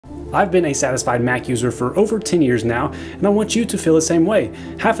I've been a satisfied Mac user for over 10 years now, and I want you to feel the same way.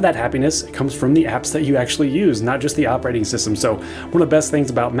 Half of that happiness comes from the apps that you actually use, not just the operating system. So one of the best things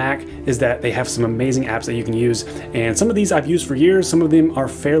about Mac is that they have some amazing apps that you can use, and some of these I've used for years, some of them are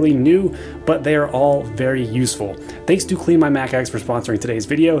fairly new, but they are all very useful. Thanks to Clean My Mac X for sponsoring today's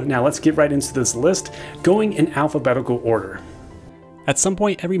video. Now let's get right into this list, going in alphabetical order. At some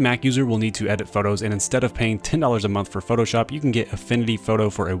point, every Mac user will need to edit photos, and instead of paying $10 a month for Photoshop, you can get Affinity Photo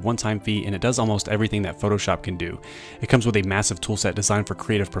for a one-time fee, and it does almost everything that Photoshop can do. It comes with a massive toolset designed for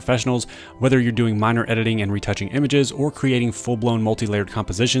creative professionals. Whether you're doing minor editing and retouching images or creating full-blown multi-layered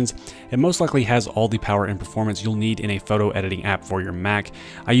compositions, it most likely has all the power and performance you'll need in a photo editing app for your Mac.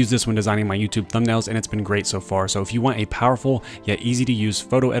 I use this when designing my YouTube thumbnails, and it's been great so far. So if you want a powerful yet easy to use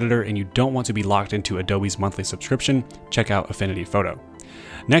photo editor and you don't want to be locked into Adobe's monthly subscription, check out Affinity Photo.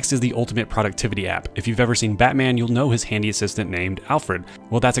 Next is the ultimate productivity app. If you've ever seen Batman, you'll know his handy assistant named Alfred.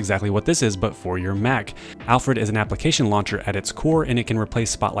 Well, that's exactly what this is, but for your Mac. Alfred is an application launcher at its core, and it can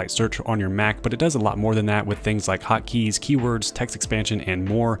replace Spotlight Search on your Mac, but it does a lot more than that with things like hotkeys, keywords, text expansion, and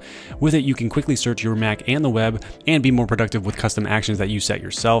more. With it, you can quickly search your Mac and the web, and be more productive with custom actions that you set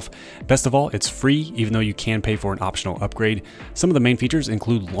yourself. Best of all, it's free, even though you can pay for an optional upgrade. Some of the main features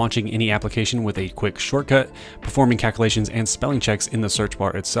include launching any application with a quick shortcut, performing calculations and spelling checks in the search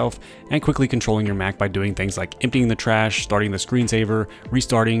bar itself, and quickly controlling your Mac by doing things like emptying the trash, starting the screensaver,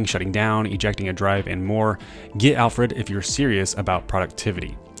 restarting, shutting down, ejecting a drive, and more. Get Alfred if you're serious about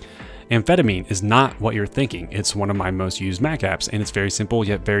productivity. Amphetamine is not what you're thinking. It's one of my most used Mac apps, and it's very simple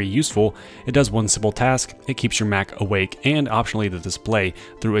yet very useful. It does one simple task: it keeps your Mac awake and optionally the display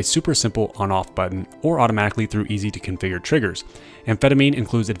through a super simple on-off button, or automatically through easy to configure triggers. Amphetamine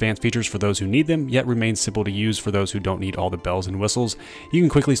includes advanced features for those who need them, yet remains simple to use for those who don't need all the bells and whistles. You can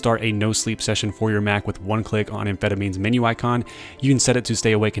quickly start a no sleep session for your Mac with one click on Amphetamine's menu icon. You can set it to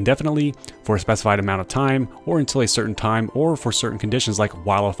stay awake indefinitely, for a specified amount of time, or until a certain time, or for certain conditions like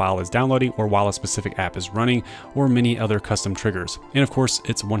while a file is downloading, or while a specific app is running, or many other custom triggers. And of course,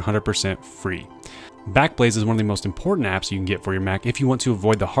 it's 100% free. Backblaze is one of the most important apps you can get for your Mac if you want to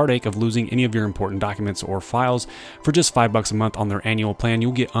avoid the heartache of losing any of your important documents or files. For just $5 a month on their annual plan,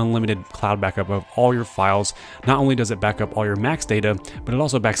 you'll get unlimited cloud backup of all your files. Not only does it back up all your Mac's data, but it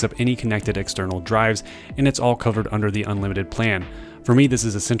also backs up any connected external drives, and it's all covered under the unlimited plan. For me, this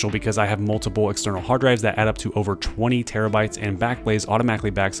is essential because I have multiple external hard drives that add up to over 20 terabytes, and Backblaze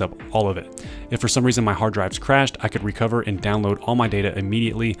automatically backs up all of it. If for some reason my hard drives crashed, I could recover and download all my data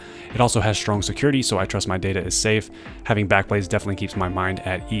immediately. It also has strong security, so I trust my data is safe. Having Backblaze definitely keeps my mind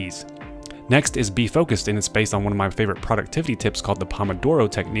at ease. Next is BeFocused, and it's based on one of my favorite productivity tips called the Pomodoro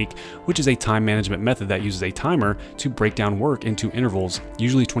technique, which is a time management method that uses a timer to break down work into intervals,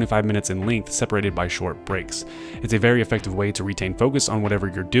 usually 25 minutes in length, separated by short breaks. It's a very effective way to retain focus on whatever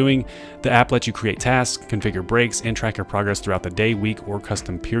you're doing. The app lets you create tasks, configure breaks, and track your progress throughout the day, week, or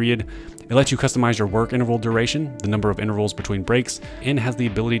custom period. It lets you customize your work interval duration, the number of intervals between breaks, and has the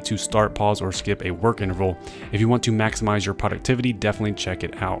ability to start, pause, or skip a work interval. If you want to maximize your productivity, definitely check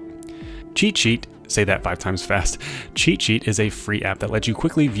it out. Cheat Sheet, say that 5 times fast. Cheat Sheet is a free app that lets you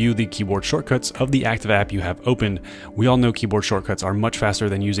quickly view the keyboard shortcuts of the active app you have opened. We all know keyboard shortcuts are much faster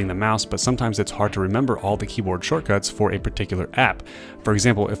than using the mouse, but sometimes it's hard to remember all the keyboard shortcuts for a particular app. For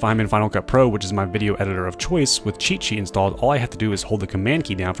example, if I'm in Final Cut Pro, which is my video editor of choice, with Cheat Sheet installed, all I have to do is hold the command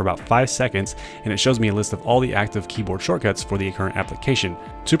key down for about 5 seconds, and it shows me a list of all the active keyboard shortcuts for the current application.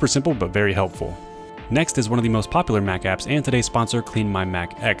 Super simple, but very helpful. Next is one of the most popular Mac apps, and today's sponsor, Clean My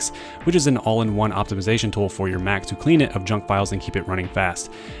Mac X, which is an all-in-one optimization tool for your Mac to clean it of junk files and keep it running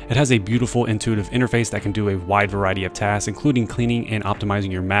fast. It has a beautiful, intuitive interface that can do a wide variety of tasks, including cleaning and optimizing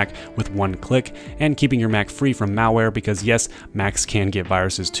your Mac with one click, and keeping your Mac free from malware, because yes, Macs can get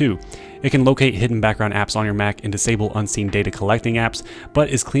viruses too. It can locate hidden background apps on your Mac and disable unseen data collecting apps, but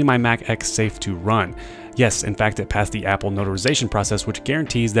is Clean My Mac X safe to run? Yes, in fact, it passed the Apple notarization process, which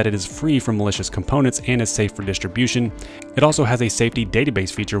guarantees that it is free from malicious components and is safe for distribution. It also has a safety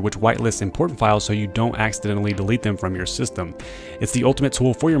database feature which whitelists important files so you don't accidentally delete them from your system. It's the ultimate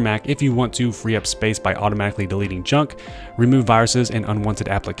tool for your Mac if you want to free up space by automatically deleting junk, remove viruses and unwanted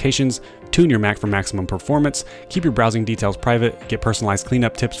applications, tune your Mac for maximum performance, keep your browsing details private, get personalized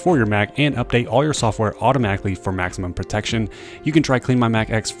cleanup tips for your Mac, and update all your software automatically for maximum protection. You can try Clean My Mac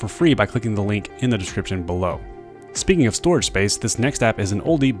X for free by clicking the link in the description below. Speaking of storage space, this next app is an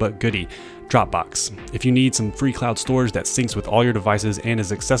oldie but goodie, Dropbox. If you need some free cloud storage that syncs with all your devices and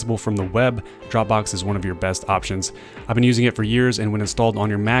is accessible from the web, Dropbox is one of your best options. I've been using it for years, and when installed on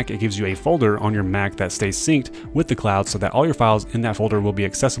your Mac, it gives you a folder on your Mac that stays synced with the cloud so that all your files in that folder will be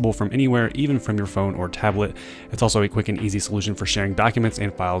accessible from anywhere, even from your phone or tablet. It's also a quick and easy solution for sharing documents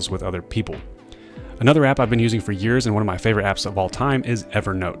and files with other people. Another app I've been using for years and one of my favorite apps of all time is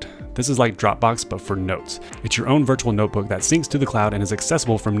Evernote. This is like Dropbox but for notes. It's your own virtual notebook that syncs to the cloud and is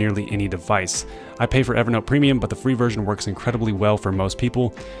accessible from nearly any device. I pay for Evernote Premium, but the free version works incredibly well for most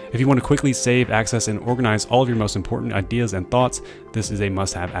people. If you want to quickly save, access, and organize all of your most important ideas and thoughts, this is a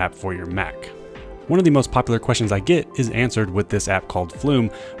must-have app for your Mac. One of the most popular questions I get is answered with this app called Flume,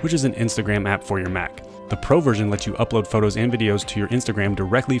 which is an Instagram app for your Mac. The Pro version lets you upload photos and videos to your Instagram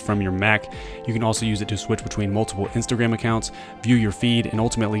directly from your Mac. You can also use it to switch between multiple Instagram accounts, view your feed, and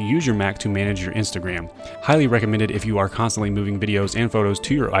ultimately use your Mac to manage your Instagram. Highly recommended if you are constantly moving videos and photos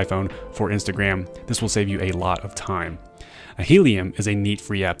to your iPhone for Instagram. This will save you a lot of time. Helium is a neat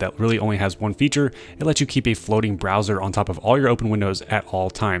free app that really only has one feature. It lets you keep a floating browser on top of all your open windows at all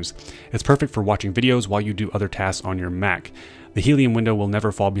times. It's perfect for watching videos while you do other tasks on your Mac. The Helium window will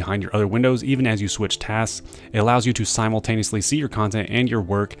never fall behind your other windows even as you switch tasks. It allows you to simultaneously see your content and your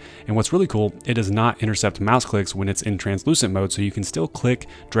work, and what's really cool, it does not intercept mouse clicks when it's in translucent mode, so you can still click,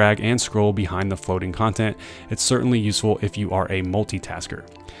 drag, and scroll behind the floating content. It's certainly useful if you are a multitasker.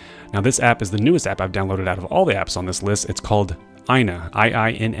 Now this app is the newest app I've downloaded out of all the apps on this list. It's called Ina,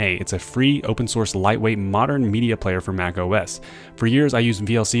 I-I-N-A. It's a free, open source, lightweight, modern media player for Mac OS. For years, I used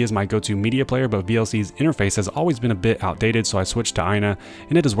VLC as my go-to media player, but VLC's interface has always been a bit outdated, so I switched to Ina,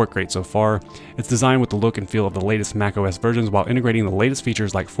 and it has worked great so far. It's designed with the look and feel of the latest Mac OS versions while integrating the latest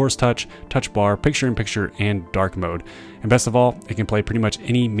features like Force Touch, Touch Bar, Picture-in-Picture, and Dark Mode. And best of all, it can play pretty much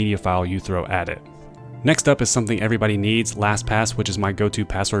any media file you throw at it. Next up is something everybody needs, LastPass, which is my go-to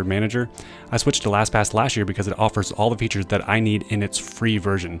password manager. I switched to LastPass last year because it offers all the features that I need in its free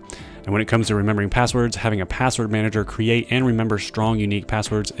version. And when it comes to remembering passwords, having a password manager create and remember strong, unique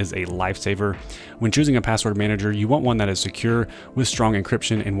passwords is a lifesaver. When choosing a password manager, you want one that is secure with strong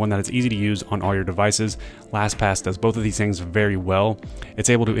encryption and one that is easy to use on all your devices. LastPass does both of these things very well. It's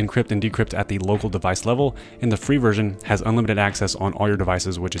able to encrypt and decrypt at the local device level, and the free version has unlimited access on all your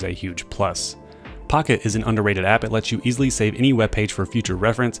devices, which is a huge plus. Pocket is an underrated app. It lets you easily save any web page for future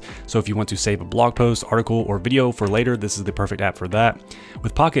reference. So if you want to save a blog post, article, or video for later, this is the perfect app for that.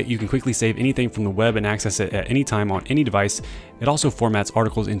 With Pocket, you can quickly save anything from the web and access it at any time on any device. It also formats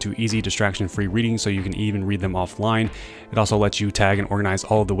articles into easy, distraction-free reading, so you can even read them offline. It also lets you tag and organize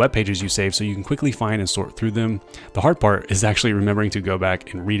all of the web pages you save so you can quickly find and sort through them. The hard part is actually remembering to go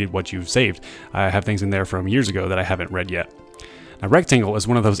back and read what you've saved. I have things in there from years ago that I haven't read yet. Now, Rectangle is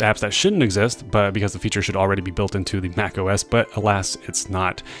one of those apps that shouldn't exist, but because the feature should already be built into the Mac OS, but alas, it's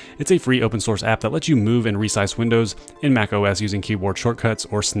not. It's a free open source app that lets you move and resize windows in Mac OS using keyboard shortcuts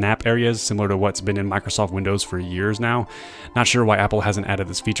or snap areas, similar to what's been in Microsoft Windows for years now. Not sure why Apple hasn't added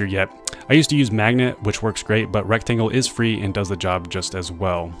this feature yet. I used to use Magnet, which works great, but Rectangle is free and does the job just as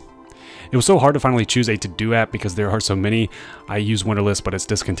well. It was so hard to finally choose a to-do app because there are so many. I use Wunderlist, but it's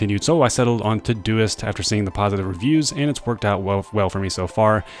discontinued, so I settled on Todoist after seeing the positive reviews, and it's worked out well for me so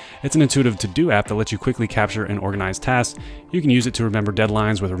far. It's an intuitive to-do app that lets you quickly capture and organize tasks. You can use it to remember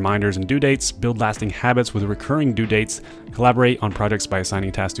deadlines with reminders and due dates, build lasting habits with recurring due dates, collaborate on projects by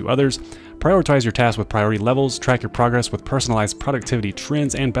assigning tasks to others, prioritize your tasks with priority levels, track your progress with personalized productivity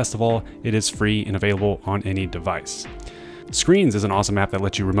trends, and best of all, it is free and available on any device. Screens is an awesome app that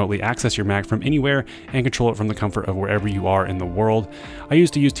lets you remotely access your Mac from anywhere and control it from the comfort of wherever you are in the world. I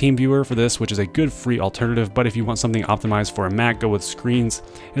used to use TeamViewer for this, which is a good free alternative, but if you want something optimized for a Mac, go with Screens.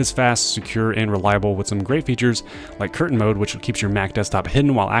 It is fast, secure, and reliable with some great features like curtain mode, which keeps your Mac desktop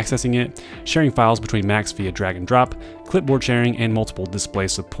hidden while accessing it, sharing files between Macs via drag and drop, clipboard sharing, and multiple display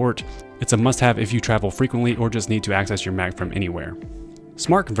support. It's a must-have if you travel frequently or just need to access your Mac from anywhere.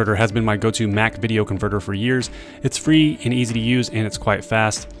 Smart Converter has been my go-to Mac video converter for years. It's free and easy to use, and it's quite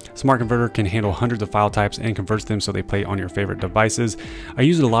fast. Smart Converter can handle hundreds of file types and converts them so they play on your favorite devices. I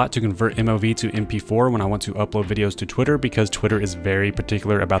use it a lot to convert MOV to MP4 when I want to upload videos to Twitter because Twitter is very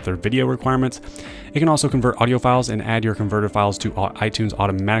particular about their video requirements. It can also convert audio files and add your converted files to iTunes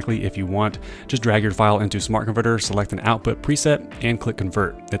automatically if you want. Just drag your file into Smart Converter, select an output preset, and click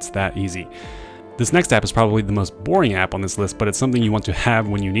Convert. It's that easy. This next app is probably the most boring app on this list, but it's something you want to have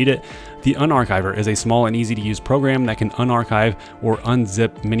when you need it. The Unarchiveer is a small and easy to use program that can unarchive or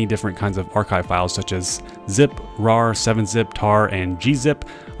unzip many different kinds of archive files such as zip, rar, 7-zip, tar, and gzip,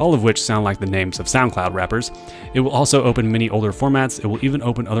 all of which sound like the names of SoundCloud rappers. It will also open many older formats. It will even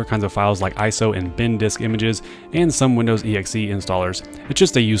open other kinds of files like ISO and bin disk images and some Windows exe installers. It's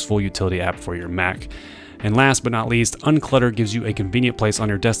just a useful utility app for your Mac. And last but not least, Unclutter gives you a convenient place on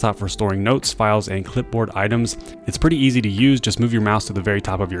your desktop for storing notes, files, and clipboard items. It's pretty easy to use. Just move your mouse to the very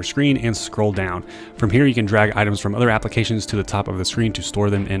top of your screen and scroll down. From here, you can drag items from other applications to the top of the screen to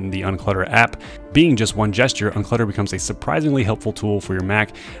store them in the Unclutter app. Being just one gesture, Unclutter becomes a surprisingly helpful tool for your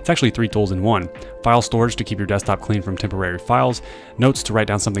Mac. It's actually 3 tools in one: file storage to keep your desktop clean from temporary files, notes to write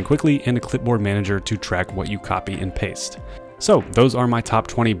down something quickly, and a clipboard manager to track what you copy and paste. So those are my top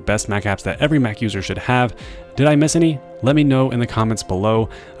 20 best Mac apps that every Mac user should have. Did I miss any? Let me know in the comments below.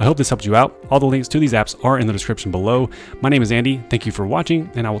 I hope this helped you out. All the links to these apps are in the description below. My name is Andy. Thank you for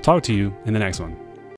watching, and I will talk to you in the next one.